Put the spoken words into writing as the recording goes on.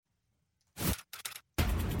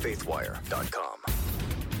Faithwire.com.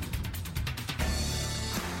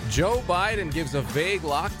 Joe Biden gives a vague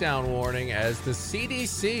lockdown warning as the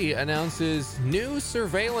CDC announces new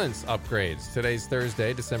surveillance upgrades. Today's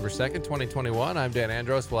Thursday, December 2nd, 2021. I'm Dan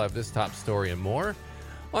Andros. We'll have this top story and more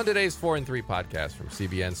on today's 4 and 3 podcast from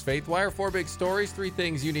CBN's Faithwire. 4 big stories, 3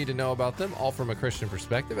 things you need to know about them, all from a Christian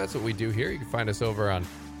perspective. That's what we do here. You can find us over on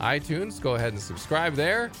iTunes. Go ahead and subscribe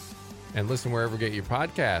there and listen wherever you get your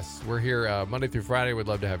podcasts. We're here Monday through Friday. We'd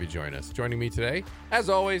love to have you join us. Joining me today, as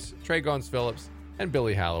always, Tré Goins-Phillips and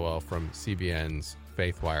Billy Hallowell from CBN's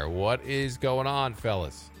Faithwire. What is going on,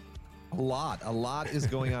 fellas? A lot is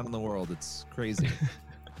going on in the world. It's crazy.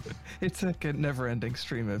 It's like a never-ending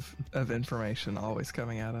stream of information always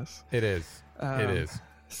coming at us. It is. It is.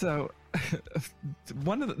 So,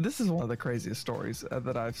 this is one of the craziest stories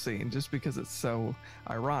that I've seen, just because it's so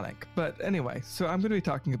ironic. But anyway, so I'm going to be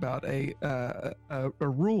talking about a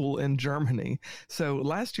rule in Germany. So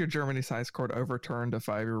last year, Germany's highest court overturned a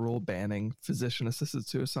 5-year rule banning physician-assisted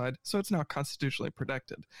suicide. So it's now constitutionally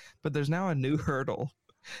protected. But there's now a new hurdle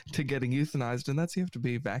to getting euthanized, and that's you have to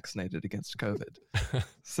be vaccinated against COVID.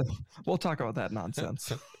 So we'll talk about that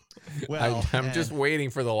nonsense. Well, I'm just waiting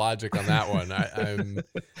for the logic on that one.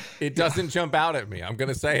 It doesn't jump out at me. I'm going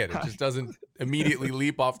to say it. It just doesn't immediately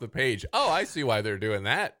leap off the page. Oh, I see why they're doing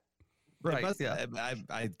that. Right. Yeah.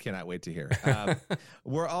 I cannot wait to hear.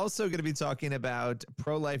 We're also going to be talking about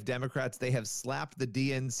pro-life Democrats. They have slapped the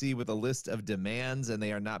DNC with a list of demands, and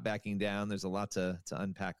they are not backing down. There's a lot to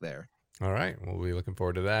unpack there. All right. We'll be looking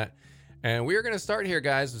forward to that. And we are going to start here,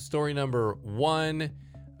 guys, with story number 1.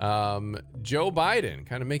 Joe Biden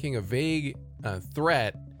kind of making a vague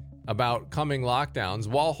threat about coming lockdowns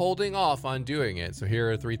while holding off on doing it. So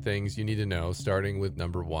here are 3 things you need to know, starting with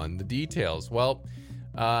number 1, the details. Well,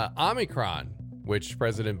 Omicron, which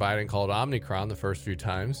President Biden called Omicron the first few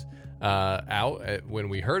times when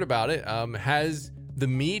we heard about it, has the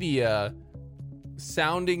media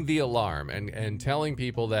sounding the alarm and telling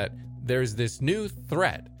people that there's this new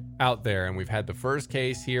threat out there. And we've had the first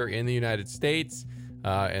case here in the United States.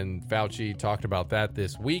 And Fauci talked about that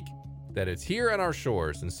this week, that it's here on our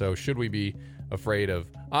shores. And so should we be afraid of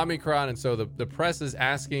Omicron? And so the press is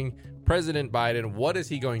asking President Biden, what is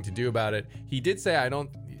he going to do about it? He did say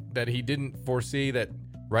that he didn't foresee that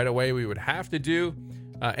right away we would have to do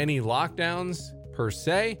any lockdowns per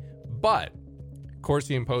se. But of course,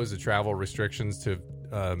 he imposed the travel restrictions to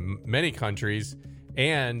many countries.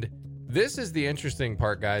 And this is the interesting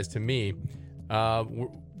part, guys, to me.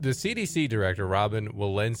 The CDC director, Robin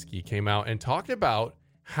Walensky, came out and talked about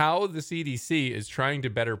how the CDC is trying to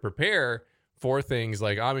better prepare for things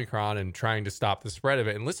like Omicron and trying to stop the spread of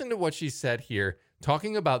it. And listen to what she said here,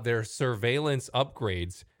 talking about their surveillance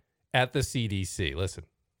upgrades at the CDC. Listen.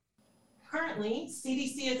 Currently,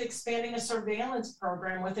 CDC is expanding a surveillance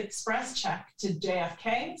program with Express Check to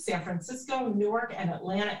JFK, San Francisco, Newark, and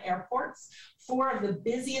Atlanta airports, 4 of the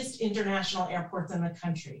busiest international airports in the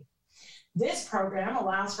country. This program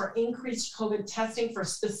allows for increased COVID testing for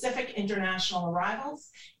specific international arrivals,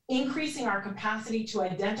 increasing our capacity to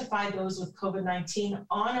identify those with COVID-19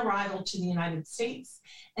 on arrival to the United States,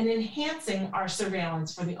 and enhancing our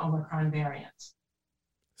surveillance for the Omicron variant.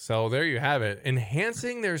 So there you have it,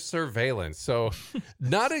 enhancing their surveillance. So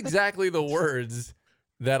not exactly the words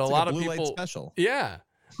that a lot of people special. Yeah.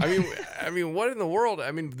 I mean, what in the world?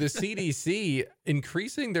 I mean, the CDC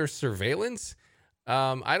increasing their surveillance.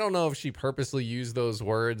 I don't know if she purposely used those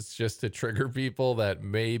words just to trigger people that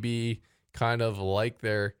maybe kind of like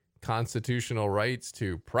their constitutional rights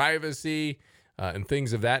to privacy and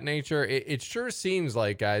things of that nature. It sure seems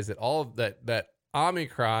like, guys, that all of that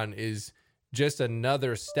Omicron is just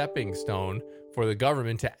another stepping stone for the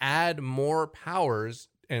government to add more powers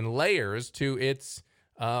and layers to its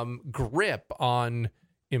grip on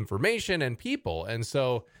information and people. And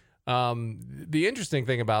so the interesting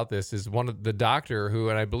thing about this is one of the doctor who,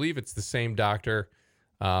 and I believe it's the same doctor,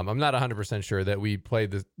 I'm not 100% sure, that we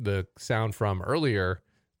played the sound from earlier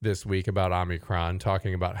this week about Omicron,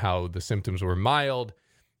 talking about how the symptoms were mild.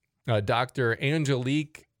 Dr.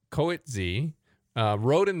 Angelique Coetzee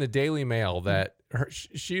wrote in the Daily Mail that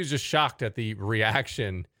she was just shocked at the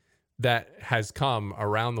reaction that has come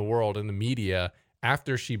around the world in the media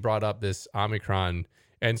after she brought up this Omicron.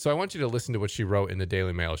 And so I want you to listen to what she wrote in the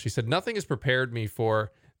Daily Mail. She said, "Nothing has prepared me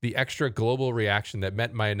for the extra global reaction that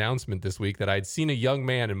met my announcement this week that I'd seen a young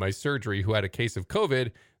man in my surgery who had a case of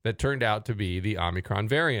COVID that turned out to be the Omicron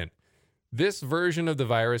variant. This version of the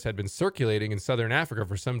virus had been circulating in southern Africa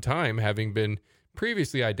for some time, having been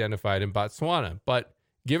previously identified in Botswana. But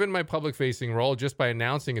given my public-facing role, just by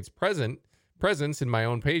announcing its presence in my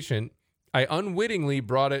own patient, I unwittingly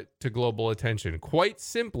brought it to global attention. Quite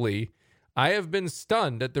simply, I have been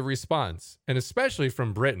stunned at the response, and especially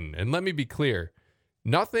from Britain. And let me be clear,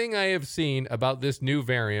 nothing I have seen about this new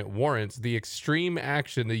variant warrants the extreme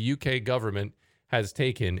action the UK government has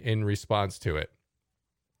taken in response to it.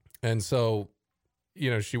 And so,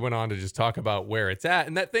 she went on to just talk about where it's at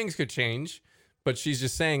and that things could change. But she's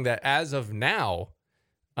just saying that as of now,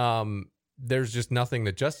 there's just nothing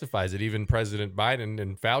that justifies it. Even President Biden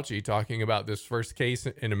and Fauci talking about this first case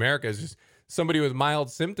in America is just somebody with mild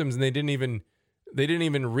symptoms, and they didn't even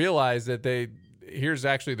realize that here's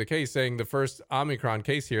actually the case, saying the first Omicron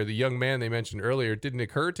case here, the young man they mentioned earlier, it didn't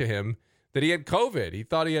occur to him that he had COVID. He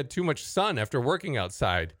thought he had too much sun after working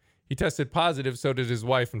outside. He tested positive, so did his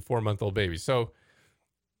wife and 4-month-old baby. So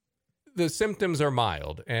the symptoms are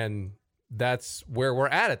mild, and that's where we're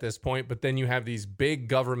at this point. But then you have these big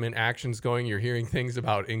government actions going. You're hearing things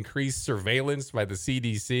about increased surveillance by the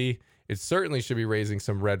CDC. It certainly should be raising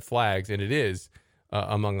some red flags, and it is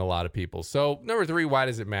among a lot of people. So number 3, why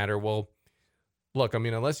does it matter? Well, look, I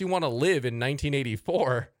mean, unless you want to live in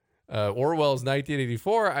 1984, Orwell's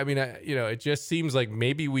 1984, I mean, it just seems like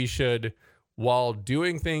maybe we should, while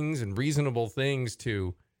doing things and reasonable things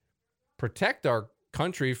to protect our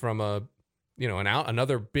country from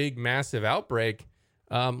another big, massive outbreak,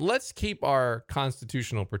 let's keep our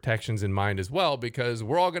constitutional protections in mind as well, because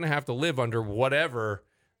we're all going to have to live under whatever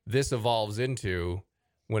this evolves into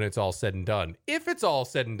when it's all said and done. If it's all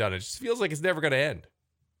said and done, it just feels like it's never going to end.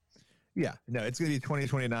 Yeah, no, it's going to be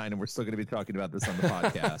 2029, and we're still going to be talking about this on the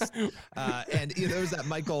podcast. And there was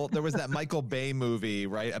that Michael Bay movie,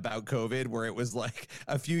 right, about COVID, where it was like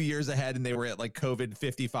a few years ahead, and they were at like COVID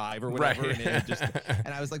 55 or whatever, right. and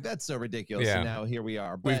I was like, that's so ridiculous. Yeah. And now here we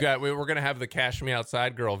are. But we're going to have the Cash Me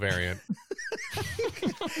Outside girl variant.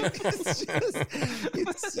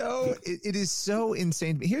 It is so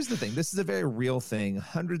insane. But here's the thing: this is a very real thing.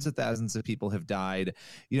 Hundreds of thousands of people have died.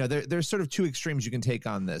 There's sort of two extremes you can take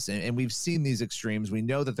on this, and we've seen these extremes. We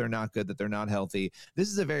know that they're not good, that they're not healthy. This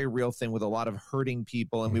is a very real thing with a lot of hurting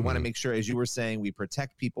people, and we want to make sure, as you were saying, we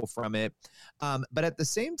protect people from it. But at the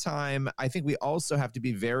same time, I think we also have to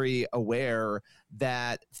be very aware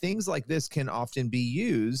that things like this can often be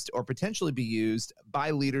used or potentially be used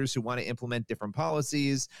by leaders who want to implement different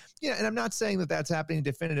policies. And I'm not saying that that's happening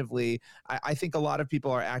definitively. I think a lot of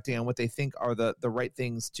people are acting on what they think are the right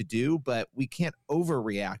things to do, but we can't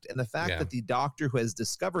overreact. And the fact that the doctor who has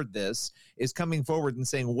discovered this is coming forward and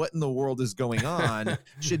saying what in the world is going on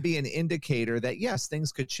should be an indicator that, yes,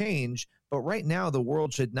 things could change. But right now, the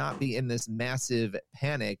world should not be in this massive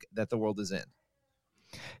panic that the world is in.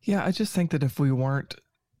 Yeah, I just think that if we weren't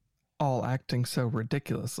all acting so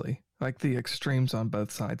ridiculously, like the extremes on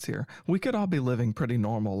both sides here, we could all be living pretty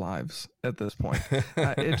normal lives at this point.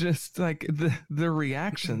 It just like the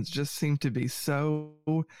reactions just seem to be so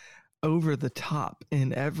over the top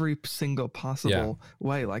in every single possible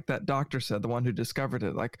way. Like that doctor said, the one who discovered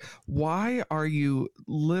it, like, why are you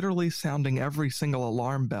literally sounding every single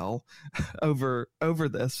alarm bell over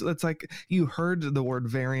this? It's like you heard the word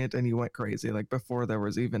variant and you went crazy, like before there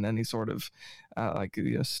was even any sort of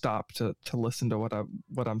stop to listen to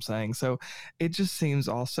what I'm saying. So it just seems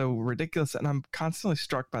also ridiculous. And I'm constantly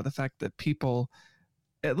struck by the fact that people,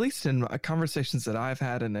 at least in conversations that I've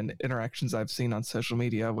had and in interactions I've seen on social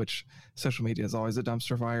media, which social media is always a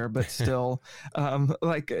dumpster fire, but still,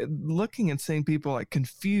 like looking and seeing people like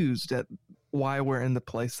confused at why we're in the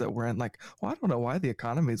place that we're in. Like, well, I don't know why the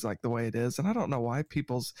economy is like the way it is, and I don't know why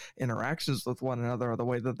people's interactions with one another are the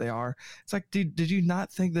way that they are. It's like, did you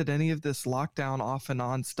not think that any of this lockdown off and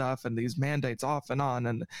on stuff and these mandates off and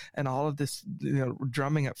on and all of this,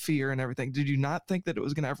 drumming up fear and everything, did you not think that it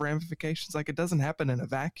was going to have ramifications? Like, it doesn't happen in a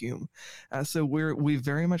vacuum. So we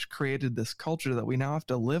very much created this culture that we now have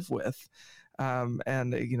to live with.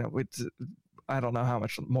 It's, I don't know how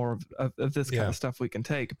much more of this kind of stuff we can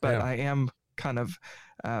take, but I am kind of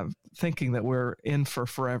thinking that we're in for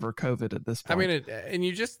forever COVID at this point. I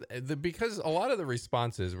mean, because a lot of the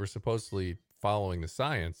responses were supposedly following the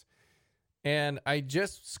science, and I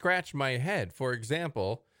just scratched my head. For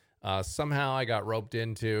example, somehow I got roped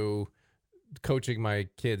into coaching my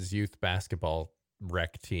kids' youth basketball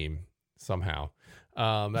rec team somehow.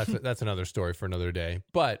 That's another story for another day.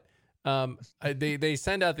 But they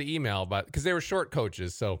send out the email, because they were short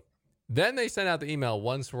coaches. So then they send out the email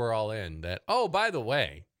once we're all in that, oh, by the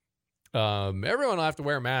way, everyone will have to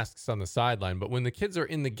wear masks on the sideline, but when the kids are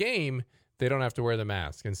in the game, they don't have to wear the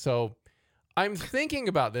mask. And so I'm thinking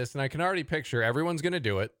about this, and I can already picture everyone's going to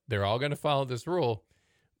do it. They're all going to follow this rule.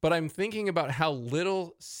 But I'm thinking about how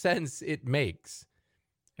little sense it makes.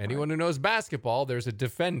 Anyone who knows basketball, there's a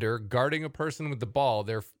defender guarding a person with the ball.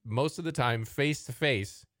 They're most of the time face to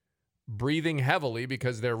face, breathing heavily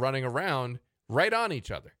because they're running around right on each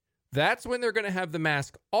other. That's when they're going to have the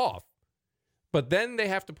mask off. But then they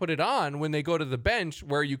have to put it on when they go to the bench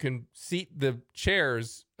where you can seat the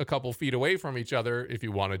chairs a couple feet away from each other if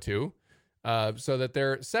you wanted to, so that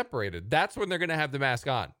they're separated. That's when they're going to have the mask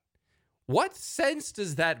on. What sense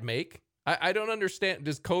does that make? I don't understand.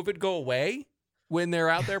 Does COVID go away when they're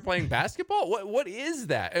out there playing basketball? What is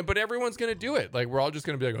that? But everyone's going to do it. Like, we're all just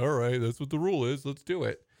going to be like, all right, that's what the rule is. Let's do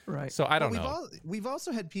it. Right. So I don't know. We've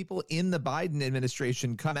also had people in the Biden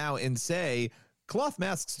administration come out and say, cloth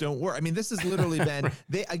masks don't work. I mean, this has literally been,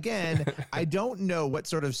 I don't know what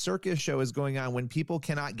sort of circus show is going on when people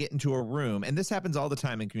cannot get into a room. And this happens all the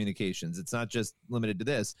time in communications. It's not just limited to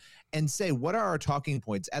this. And say, what are our talking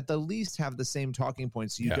points? At the least have the same talking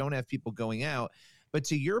points so you don't have people going out. But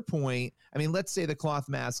to your point, I mean, let's say the cloth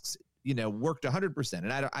masks, worked 100%.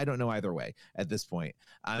 And I don't know either way at this point.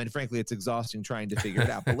 And frankly, it's exhausting trying to figure it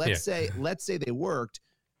out. But let's say they worked.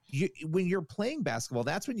 When you're playing basketball,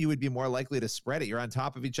 that's when you would be more likely to spread it. You're on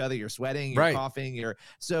top of each other. You're sweating. You're coughing.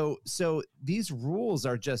 So these rules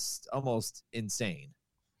are just almost insane.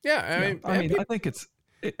 Yeah, I think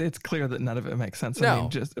it's clear that none of it makes sense. I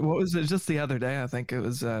mean, what was it? Just the other day, I think it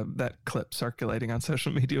was that clip circulating on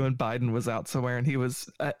social media when Biden was out somewhere and he was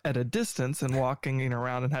at a distance and walking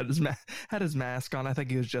around and had his mask on. I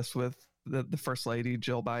think he was just with the First Lady,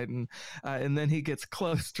 Jill Biden. And then he gets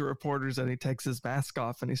close to reporters and he takes his mask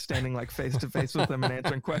off and he's standing like face to face with them and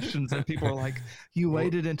answering questions. And people are like, you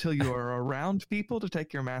waited until you were around people to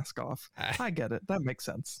take your mask off. I get it. That makes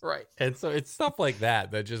sense. Right. And so it's stuff like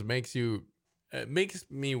that just makes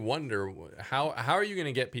me wonder how are you going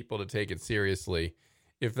to get people to take it seriously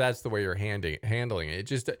if that's the way you're handling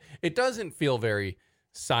it. It doesn't feel very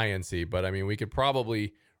science-y, but I mean, we could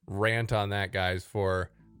probably rant on that, guys,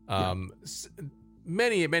 for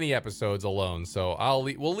many episodes alone. So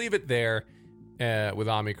we'll leave it there with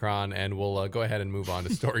Omicron, and we'll go ahead and move on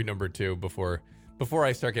to story number 2 before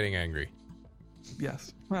I start getting angry.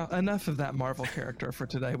 Yes. Well, enough of that Marvel character for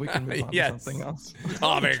today. We can move on to something else.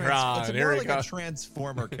 Omicron. It's more like a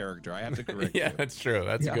Transformer character. I have to correct you. Yeah, that's true.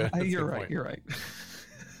 That's good. You're right. You're right.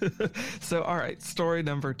 So, all right, story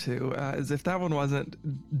number 2 is, if that one wasn't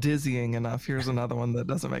dizzying enough, here's another one that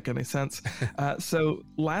doesn't make any sense. So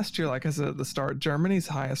last year, like I said at the start, Germany's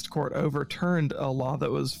highest court overturned a law that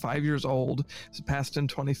was 5 years old. It was passed in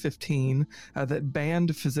 2015 that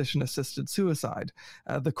banned physician-assisted suicide.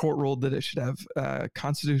 The court ruled that it should have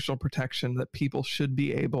constitutional protection, that people should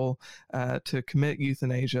be able to commit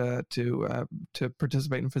euthanasia, to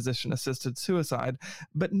participate in physician-assisted suicide.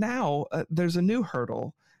 But now there's a new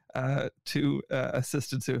hurdle to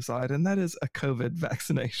assisted suicide, and that is a COVID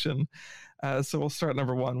vaccination. So we'll start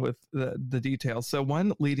number 1 with the details. So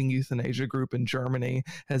one leading euthanasia group in Germany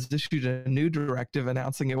has issued a new directive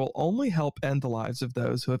announcing it will only help end the lives of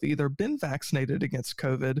those who have either been vaccinated against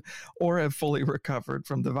COVID or have fully recovered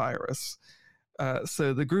from the virus.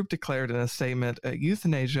 So the group declared in a statement,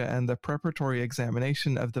 euthanasia and the preparatory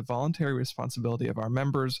examination of the voluntary responsibility of our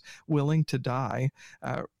members willing to die,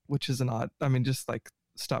 which is an odd, just like,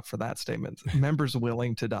 stop for that statement. Members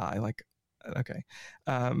willing to die, like, okay.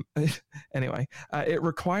 Anyway, it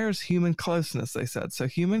requires human closeness, they said. So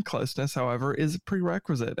human closeness, however, is a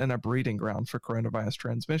prerequisite and a breeding ground for coronavirus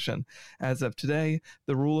transmission. As of today,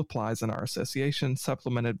 the rule applies in our association,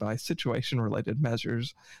 supplemented by situation-related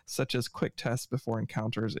measures, such as quick tests before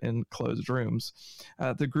encounters in closed rooms.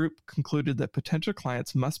 The group concluded that potential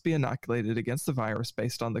clients must be inoculated against the virus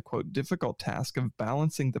based on the, quote, difficult task of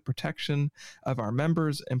balancing the protection of our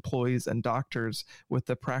members, employees, and doctors with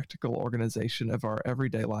the practical organization of our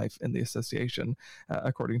everyday life in the association,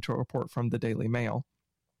 according to a report from the Daily Mail.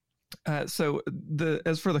 So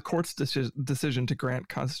as for the court's decision to grant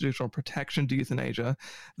constitutional protection to euthanasia,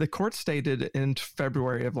 the court stated in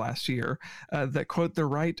February of last year that, quote, the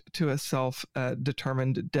right to a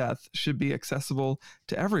self-determined death should be accessible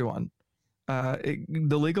to everyone.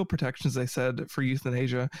 The legal protections, they said, for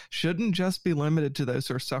euthanasia shouldn't just be limited to those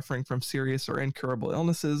who are suffering from serious or incurable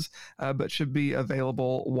illnesses, but should be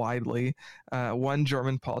available widely. One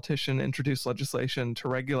German politician introduced legislation to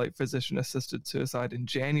regulate physician-assisted suicide in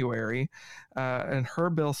January, and her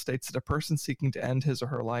bill states that a person seeking to end his or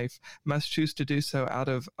her life must choose to do so out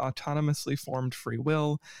of autonomously formed free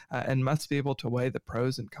will, and must be able to weigh the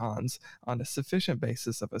pros and cons on a sufficient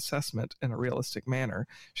basis of assessment in a realistic manner.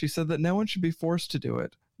 She said that no one should be forced to do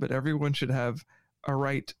it, but everyone should have a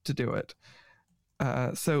right to do it.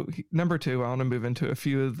 Number two, I want to move into a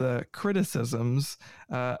few of the criticisms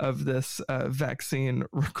of this vaccine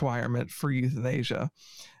requirement for euthanasia,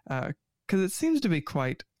 because it seems to be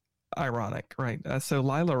quite ironic, right? So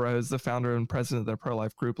Lila Rose, the founder and president of the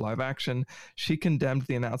pro-life group Live Action, she condemned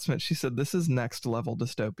the announcement. She said, "This is next level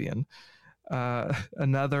dystopian."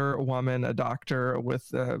 Another woman, a doctor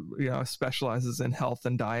with, specializes in health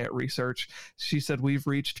and diet research, she said, "We've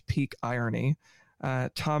reached peak irony."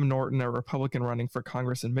 Tom Norton, a Republican running for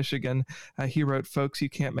Congress in Michigan, he wrote, "Folks, you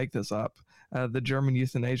can't make this up. The German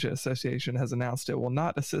Euthanasia Association has announced it will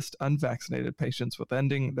not assist unvaccinated patients with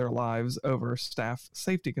ending their lives over staff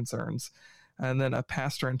safety concerns." And then a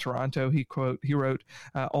pastor in Toronto, he wrote,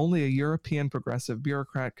 "Only a European progressive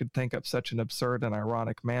bureaucrat could think up such an absurd and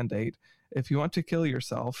ironic mandate. If you want to kill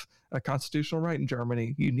yourself, a constitutional right in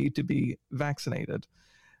Germany, you need to be vaccinated."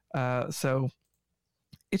 So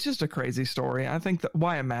it's just a crazy story. I think that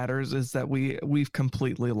why it matters is that we've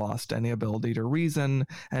completely lost any ability to reason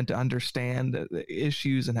and to understand the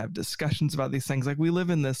issues and have discussions about these things. Like, we live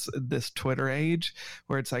in this Twitter age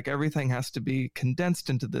where it's like everything has to be condensed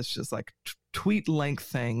into this just like tweet length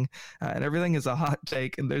thing, and everything is a hot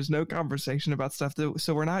take, and there's no conversation about stuff.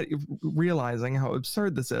 So we're not realizing how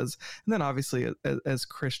absurd this is. And then obviously as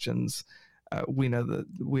Christians, we know that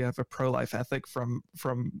we have a pro-life ethic from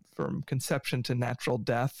conception to natural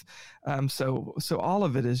death. So all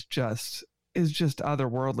of it is just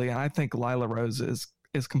otherworldly. And I think Lila Rose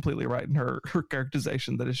is completely right in her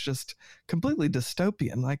characterization that it's just completely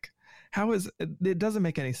dystopian. Like, how is it doesn't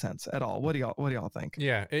make any sense at all. What do y'all think?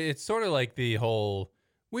 Yeah, it's sort of like the whole,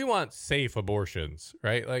 we want safe abortions,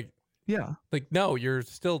 right? Like, yeah, like, no, you're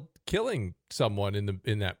still killing someone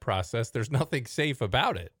in that process. There's nothing safe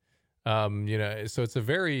about it. So it's a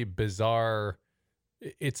very bizarre,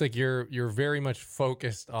 it's like you're very much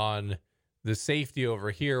focused on the safety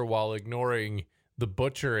over here while ignoring the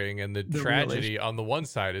butchering and the tragedy on the one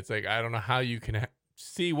side. It's like, I don't know how you can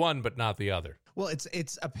see one but not the other. Well,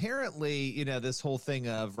 it's apparently, this whole thing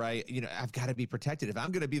of, right, I've got to be protected. If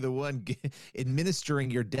I'm going to be the one administering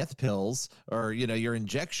your death pills or, your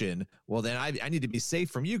injection, well, then I need to be safe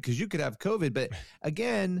from you because you could have COVID. But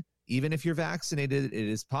again, even if you're vaccinated, it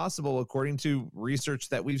is possible, according to research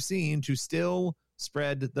that we've seen, to still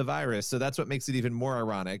spread the virus. So that's what makes it even more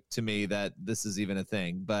ironic to me that this is even a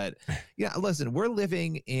thing. But yeah, listen, we're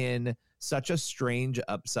living in such a strange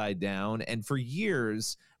upside down. And for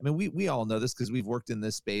years, I mean, we all know this because we've worked in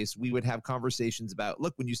this space. We would have conversations about,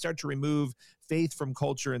 look, when you start to remove faith from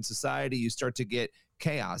culture and society, you start to get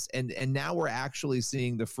chaos. And now we're actually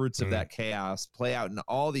seeing the fruits of that chaos play out in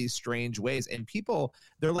all these strange ways. And people,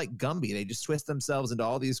 they're like Gumby. They just twist themselves into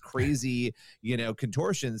all these crazy,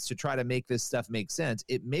 contortions to try to make this stuff make sense.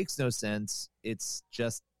 It makes no sense. It's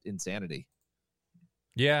just insanity.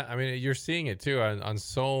 Yeah, I mean, you're seeing it too on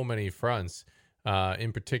so many fronts.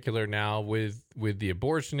 In particular now with the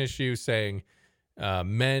abortion issue, saying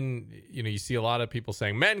men, you see a lot of people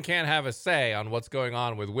saying men can't have a say on what's going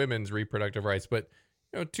on with women's reproductive rights. But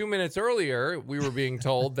 2 minutes earlier, we were being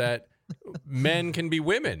told that men can be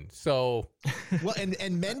women. So, well,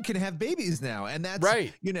 and men can have babies now, and that's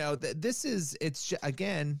right. It's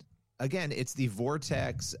again, it's the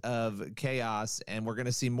vortex of chaos, and we're going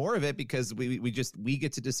to see more of it because we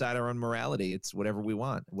get to decide our own morality. It's whatever we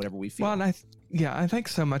want, whatever we feel. Well, and I think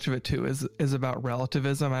so much of it too is about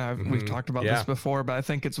relativism. We've talked about this before, but I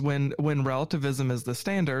think it's when relativism is the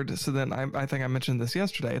standard. So then I think I mentioned this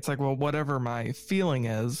yesterday. It's like, well, whatever my feeling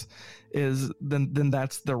is then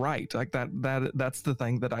that's the right. Like that's the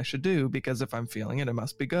thing that I should do, because if I'm feeling it, it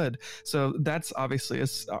must be good. So that's obviously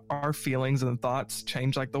our feelings and thoughts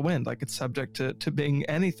change like the wind. Like, it's subject to being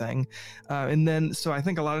anything. And then, so I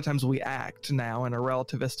think a lot of times we act now in a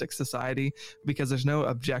relativistic society because there's no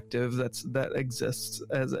objective that exists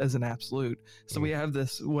as an absolute. So we have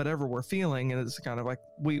this, whatever we're feeling, and it's kind of like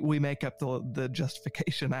we make up the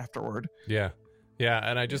justification afterward. Yeah. Yeah,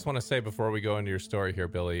 and I just want to say before we go into your story here,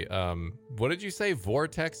 Billy, what did you say?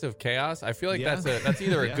 Vortex of Chaos? I feel like that's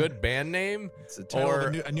either a good band name, it's a title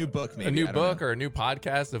of a new book, maybe. A new book or a new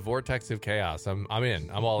podcast, The Vortex of Chaos. I'm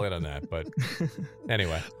in. I'm all in on that. But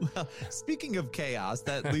anyway. Well, speaking of chaos,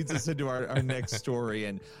 that leads us into our next story.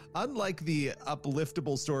 And unlike the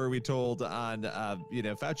upliftable story we told on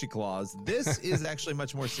Fauci Claus, this is actually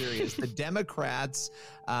much more serious. The Democrats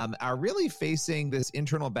are really facing this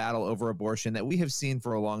internal battle over abortion that we have seen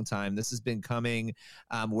for a long time. This has been coming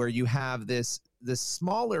where you have this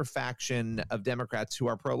smaller faction of Democrats who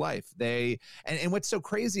are pro-life. And what's so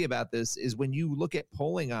crazy about this is when you look at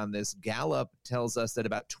polling on this, Gallup tells us that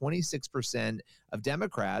about 26% of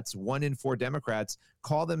Democrats, 1 in 4 Democrats,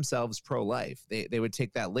 call themselves pro-life. They would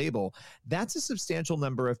take that label. That's a substantial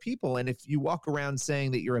number of people. And if you walk around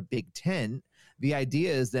saying that you're a big tent, the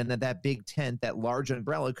idea is then that big tent, that large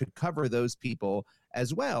umbrella, could cover those people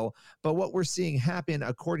as well. But what we're seeing happen,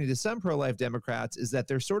 according to some pro-life Democrats, is that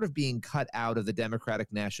they're sort of being cut out of the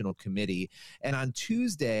Democratic National Committee. And on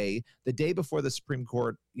Tuesday, the day before the Supreme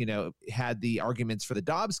Court, had the arguments for the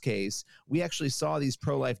Dobbs case, we actually saw these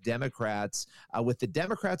pro-life Democrats with the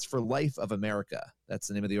Democrats for Life of America. That's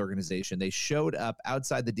the name of the organization. They showed up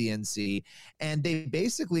outside the DNC, and they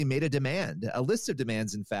basically made a demand, a list of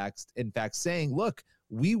demands, in fact, saying, look,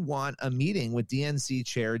 we want a meeting with DNC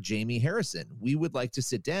Chair Jamie Harrison. We would like to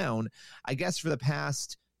sit down. I guess for the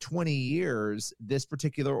past 20 years, this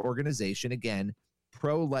particular organization, again,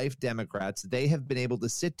 pro-life Democrats, they have been able to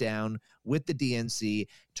sit down with the DNC,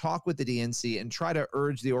 talk with the DNC, and try to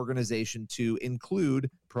urge the organization to include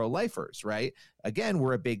pro-lifers, right? Again,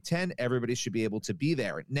 we're a Big Ten. Everybody should be able to be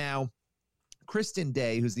there. Now, Kristen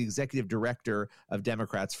Day, who's the executive director of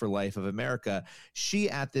Democrats for Life of America, she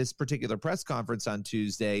at this particular press conference on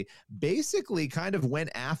Tuesday basically kind of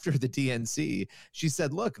went after the DNC. She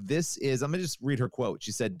said, look, I'm going to just read her quote.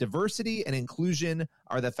 She said, diversity and inclusion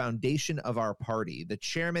are the foundation of our party. The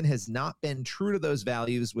chairman has not been true to those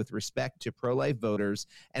values with respect to pro-life voters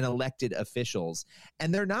and elected officials.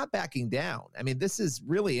 And they're not backing down. I mean, this is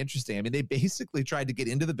really interesting. I mean, they basically tried to get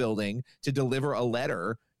into the building to deliver a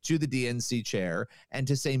letter to the DNC chair and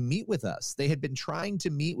to say, meet with us. They had been trying to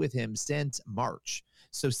meet with him since March.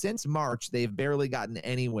 So since March, they've barely gotten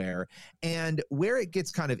anywhere. And where it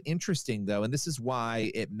gets kind of interesting, though, and this is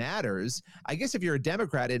why it matters, I guess if you're a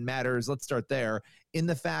Democrat, it matters, let's start there, in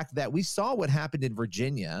the fact that we saw what happened in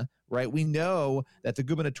Virginia, right? We know that the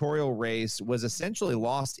gubernatorial race was essentially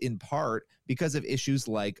lost in part because of issues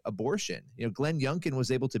like abortion. Glenn Youngkin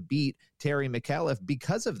was able to beat Terry McAuliffe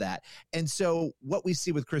because of that. And so what we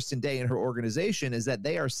see with Kristen Day and her organization is that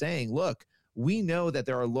they are saying, look, we know that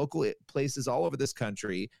there are local places all over this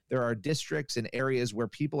country. There are districts and areas where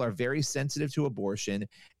people are very sensitive to abortion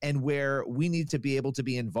and where we need to be able to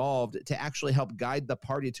be involved to actually help guide the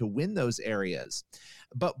party to win those areas.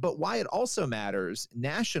 But why it also matters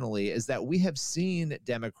nationally is that we have seen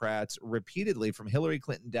Democrats repeatedly, from Hillary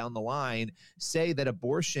Clinton down the line, say that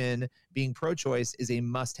abortion, being pro-choice, is a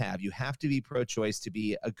must-have. You have to be pro-choice to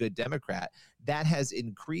be a good Democrat. That has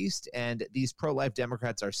increased, and these pro-life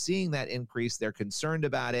Democrats are seeing that increase. They're concerned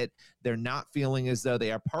about it. They're not feeling as though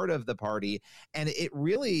they are part of the party, and it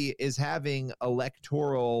really is having an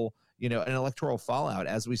electoral fallout,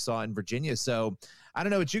 as we saw in Virginia. So I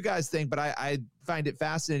don't know what you guys think, but I find it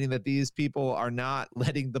fascinating that these people are not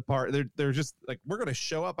letting the they're just like, we're going to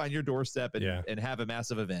show up on your doorstep and have a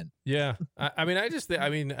massive event. Yeah. I just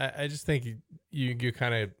think you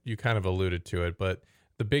kind of alluded to it, but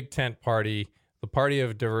the Big Tent Party, the party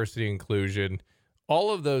of diversity and inclusion,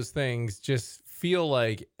 all of those things just feel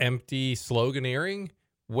like empty sloganeering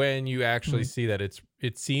when you actually see that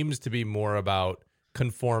it seems to be more about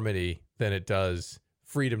conformity than it does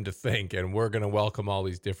freedom to think, and we're going to welcome all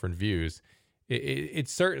these different views. It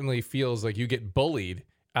certainly feels like you get bullied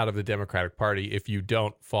out of the Democratic Party if you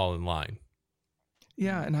don't fall in line.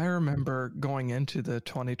 Yeah, and I remember going into the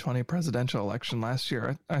 2020 presidential election last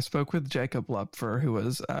year, I spoke with Jacob Lupfer, who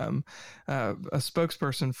was a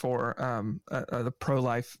spokesperson for the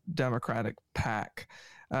pro-life Democratic PAC.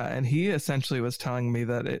 And he essentially was telling me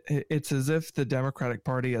that it's as if the Democratic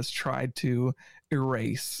Party has tried to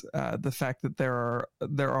erase the fact that there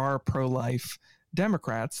are pro-life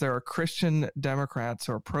Democrats. There are Christian Democrats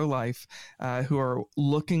who are pro-life who are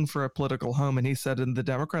looking for a political home. And he said, in the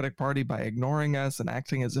Democratic Party, by ignoring us and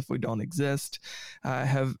acting as if we don't exist,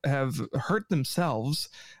 have hurt themselves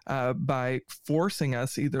by forcing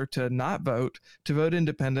us either to not vote, to vote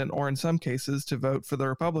independent, or in some cases to vote for the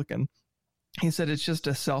Republican. He said it's just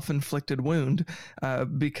a self-inflicted wound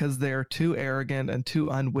because they're too arrogant and too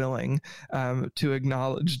unwilling to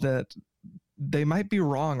acknowledge that they might be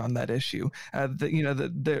wrong on that issue.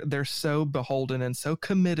 That they're so beholden and so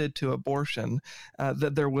committed to abortion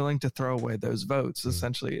that they're willing to throw away those votes.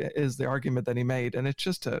 Essentially, is the argument that he made, and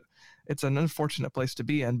it's an unfortunate place to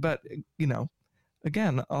be in. But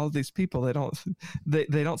again, all these people, they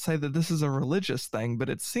don't say that this is a religious thing, but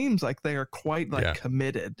it seems like they are quite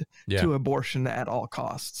committed to abortion at all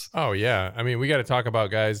costs. Oh yeah. I mean, we got to talk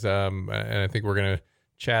about guys. And I think we're going to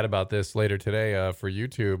chat about this later today for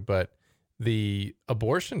YouTube, but the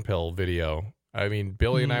abortion pill video. I mean,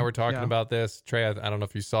 Billy and I were talking about this. Trey, I don't know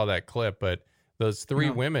if you saw that clip, but those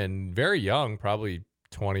three women, very young, probably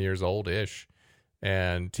 20 years old-ish,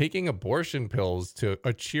 and taking abortion pills to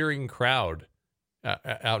a cheering crowd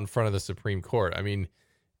out in front of the Supreme Court. I mean,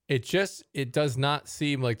 it does not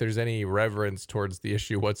seem like there's any reverence towards the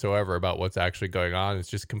issue whatsoever about what's actually going on. It's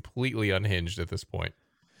just completely unhinged at this point.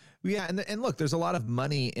 Yeah, and look, there's a lot of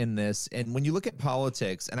money in this. And when you look at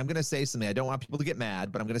politics, and I'm going to say something, I don't want people to get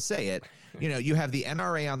mad, but I'm going to say it. You know, you have the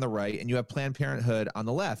NRA on the right and you have Planned Parenthood on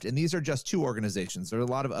the left. And these are just two organizations. There are a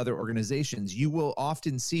lot of other organizations. You will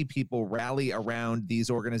often see people rally around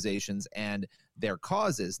these organizations and their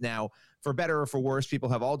causes. Now, for better or for worse, people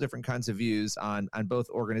have all different kinds of views on both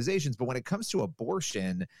organizations. But when it comes to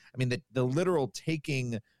abortion, I mean, the literal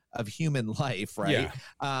taking of human life, right?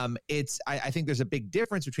 Yeah. I think there's a big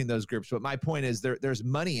difference between those groups, but my point is there's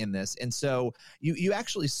money in this. And so you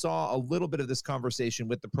actually saw a little bit of this conversation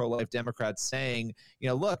with the pro-life Democrats saying, you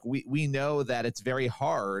know, look, we know that it's very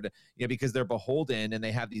hard, you know, because they're beholden and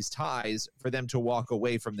they have these ties for them to walk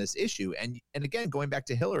away from this issue. And again, going back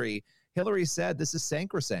to Hillary said this is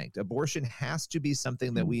sacrosanct. Abortion has to be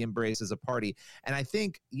something that we embrace as a party. And I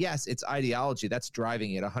think, yes, it's ideology that's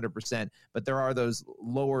driving it 100%, but there are those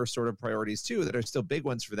lower sort of priorities too that are still big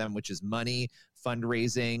ones for them, which is money,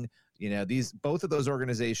 fundraising. You know, both of those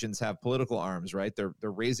organizations have political arms, right? They're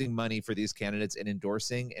raising money for these candidates and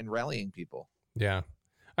endorsing and rallying people. Yeah.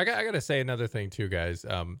 I got to say another thing too, guys.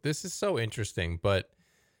 This is so interesting, but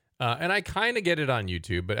and I kind of get it on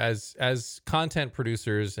YouTube, but as content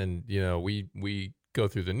producers, and you know, we go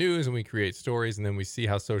through the news and we create stories, and then we see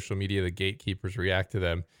how social media, the gatekeepers, react to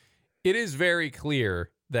them. It is very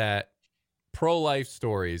clear that pro-life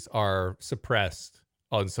stories are suppressed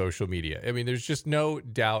on social media. I mean, there's just no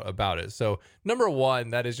doubt about it. So, number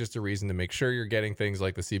one, that is just a reason to make sure you're getting things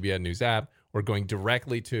like the CBN News app or going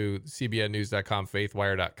directly to cbnnews.com,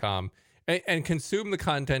 faithwire.com. And consume the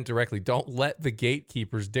content directly. Don't let the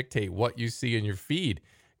gatekeepers dictate what you see in your feed.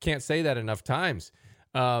 Can't say that enough times.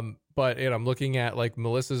 But I'm looking at like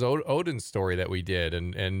Melissa's Odin story that we did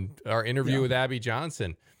and our interview with Abby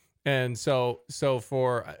Johnson. And so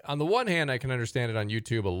for, on the one hand, I can understand it on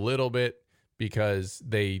YouTube a little bit because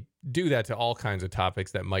they do that to all kinds of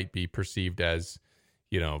topics that might be perceived as,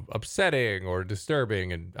 you know, upsetting or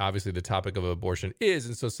disturbing. And obviously the topic of abortion is.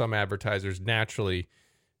 And so some advertisers naturally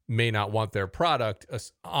may not want their product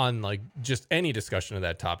on like just any discussion of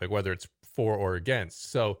that topic, whether it's for or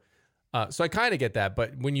against. So I kind of get that.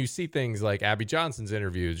 But when you see things like Abby Johnson's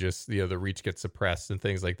interview, just, you know, the reach gets suppressed and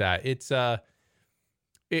things like that, it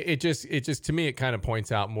just to me, it kind of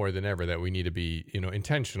points out more than ever that we need to be, you know,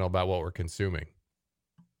 intentional about what we're consuming.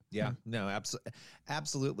 Yeah, no,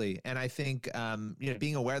 absolutely. And I think, you know,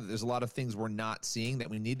 being aware that there's a lot of things we're not seeing that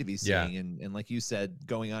we need to be seeing. Yeah. And like you said,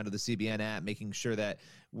 going onto the CBN app, making sure that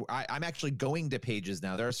I'm actually going to pages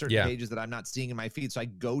now. There are certain pages that I'm not seeing in my feed. So I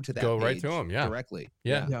go to that page right to them directly.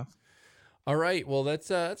 Yeah. All right. Well, that's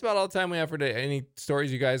about all the time we have for today. Any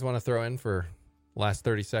stories you guys want to throw in for last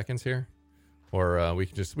 30 seconds here? Or we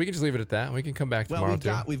can just leave it at that. We can come back tomorrow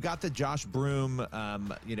too. We've got the Josh Broom,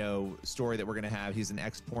 you know, story that we're going to have. He's an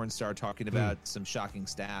ex-porn star talking about some shocking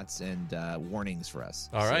stats and warnings for us.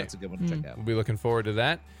 All right, that's a good one to check out. We'll be looking forward to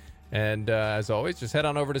that. And as always, just head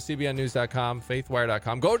on over to cbnnews.com,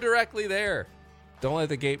 faithwire.com. Go directly there. Don't let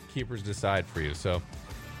the gatekeepers decide for you. So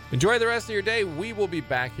enjoy the rest of your day. We will be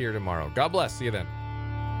back here tomorrow. God bless. See you then.